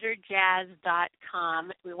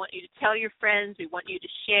kinderjazz.com. We want you to tell your friends. We want you to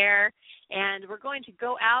share. And we're going to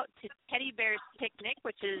go out to Teddy Bear's Picnic,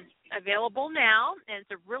 which is available now. And it's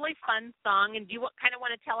a really fun song. And do you kind of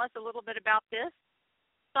want to tell us a little bit about this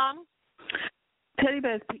song? Teddy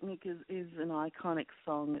Bear's Picnic is an iconic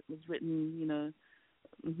song. It was written,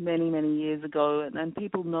 many, many years ago. And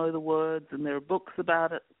people know the words, and there are books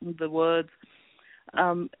about it, the words.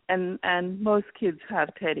 And most kids have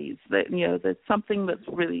teddies. There's something that's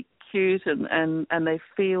really cute and they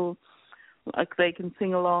feel like they can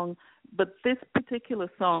sing along. But this particular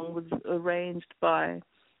song was arranged by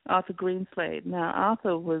Arthur Greenslade. Now,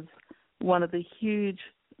 Arthur was one of the huge,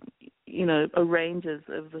 arrangers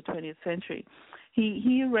of the 20th century.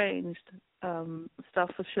 He arranged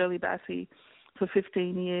stuff for Shirley Bassey for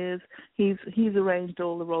 15 years. He's arranged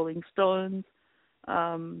all the Rolling Stones.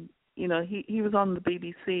 He was on the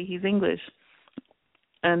BBC. He's English,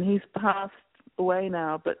 and he's passed away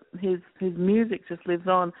now, but his music just lives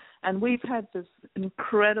on. And we've had this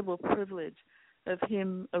incredible privilege of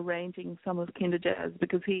him arranging some of Kinder Jazz,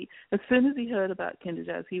 because as soon as he heard about Kinder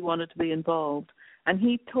Jazz, he wanted to be involved. And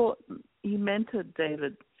he mentored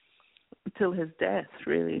David till his death,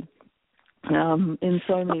 really, in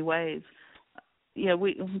so many ways.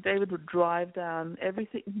 David would drive down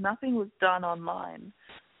everything. Nothing was done online.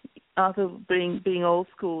 Arthur, being old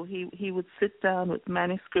school, he would sit down with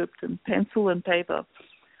manuscript and pencil and paper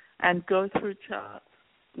and go through charts,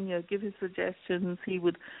 give his suggestions.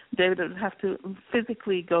 David would have to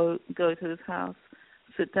physically go to his house,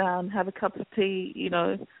 sit down, have a cup of tea.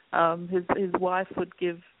 His wife would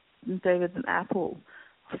give David an apple,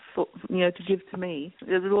 to give to me.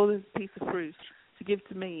 There's all this piece of fruit to give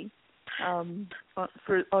to me on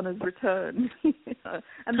his return.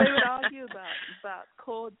 And they would argue about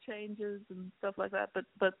chord changes and stuff like that.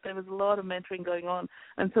 But there was a lot of mentoring going on,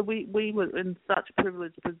 and so we were in such a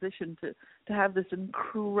privileged position to have this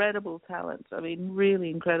incredible talent. I mean, really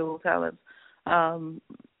incredible talent.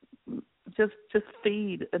 Just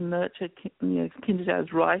feed and nurture, Kinder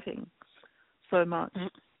Jazz writing so much.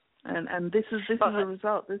 And this is the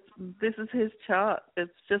result. This is his chart.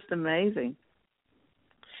 It's just amazing.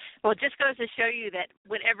 Well, it just goes to show you that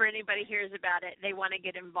whenever anybody hears about it, they want to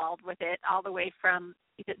get involved with it, all the way from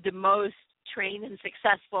the most trained and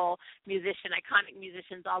successful iconic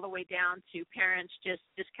musicians, all the way down to parents just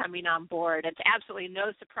coming on board. It's absolutely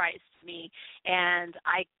no surprise to me, and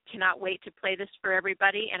I cannot wait to play this for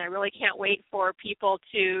everybody, and I really can't wait for people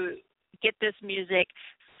to get this music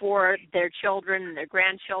for their children, their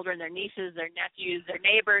grandchildren, their nieces, their nephews, their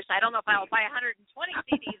neighbors. I don't know if I'll buy 120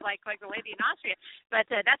 CDs like the lady in Austria, but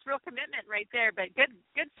that's real commitment right there. But good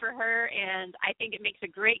for her, and I think it makes a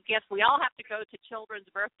great gift. We all have to go to children's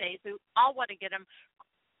birthdays who all want to get them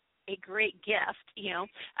a great gift,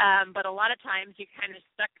 but a lot of times you kind of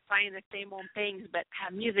stuck finding the same old things, but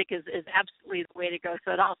music is absolutely the way to go.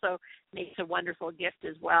 So it also makes a wonderful gift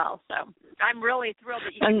as well. So I'm really thrilled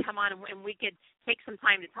that you can come on and we could take some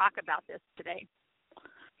time to talk about this today.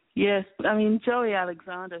 Yes, I mean, Joey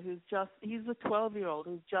Alexander, he's a 12-year-old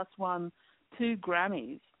who's just won 2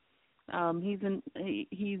 Grammys.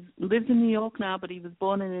 He lives in New York now, but he was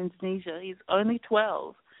born in Indonesia. He's only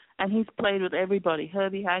 12. And he's played with everybody,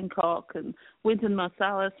 Herbie Hancock and Wynton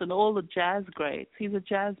Marsalis and all the jazz greats. He's a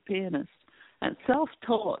jazz pianist and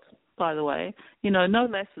self-taught, by the way. No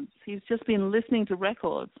lessons. He's just been listening to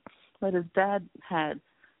records that his dad had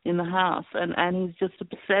in the house, and he's just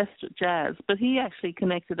obsessed with jazz. But he actually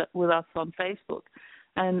connected with us on Facebook,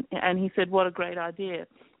 and he said, what a great idea.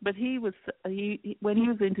 But when he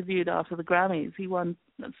was interviewed after the Grammys, he won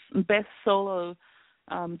Best Solo,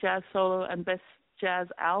 Jazz Solo, and Best Jazz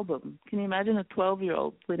Album. Can you imagine a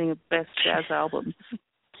 12-year-old winning a Best Jazz Album?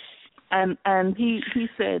 And he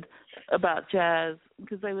said about jazz,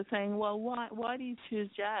 because they were saying, well, why do you choose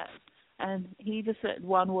jazz? And he just said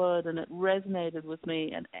one word, and it resonated with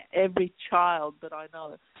me and every child that I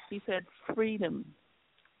know. He said freedom.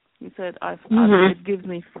 He said, it gives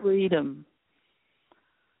me freedom.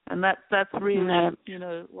 And that's really,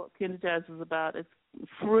 what Kinder Jazz is about. It's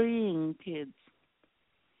freeing kids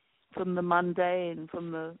from the mundane,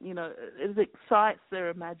 from the, it excites their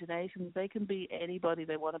imaginations. They can be anybody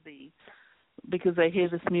they want to be because they hear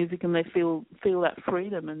this music and they feel that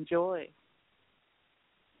freedom and joy.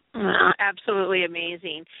 Absolutely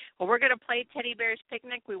amazing. Well, we're going to play Teddy Bear's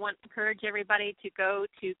Picnic. We want to encourage everybody to go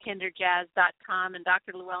to kinderjazz.com. And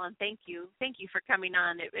Dr. Llewellyn, thank you. Thank you for coming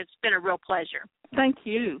on. It's been a real pleasure. Thank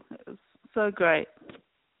you. It was so great.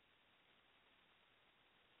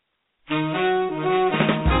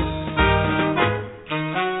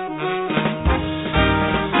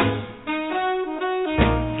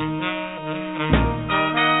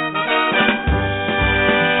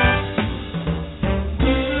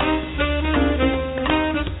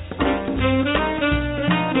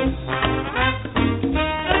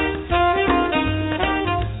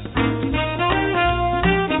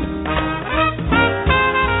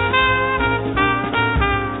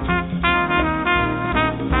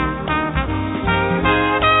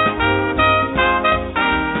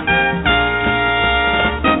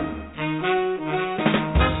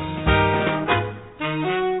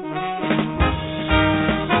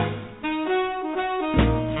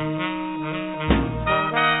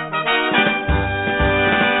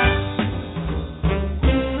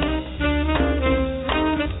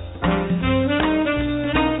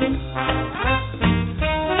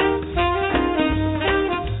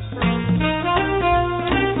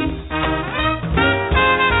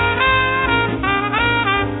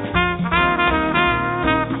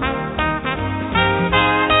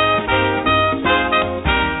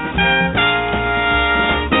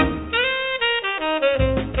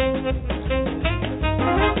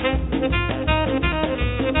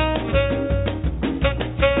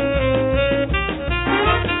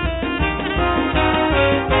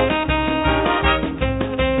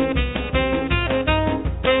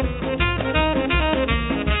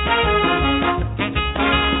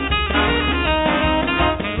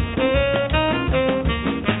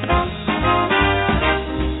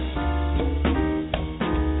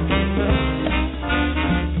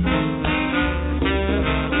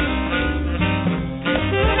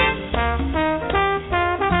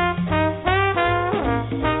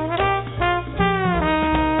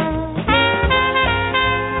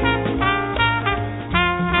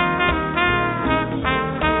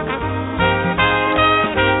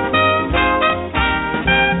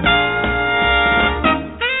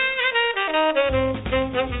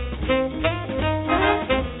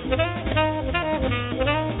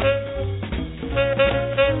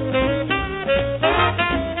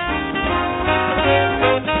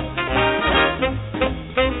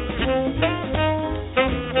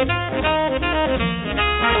 Thank you.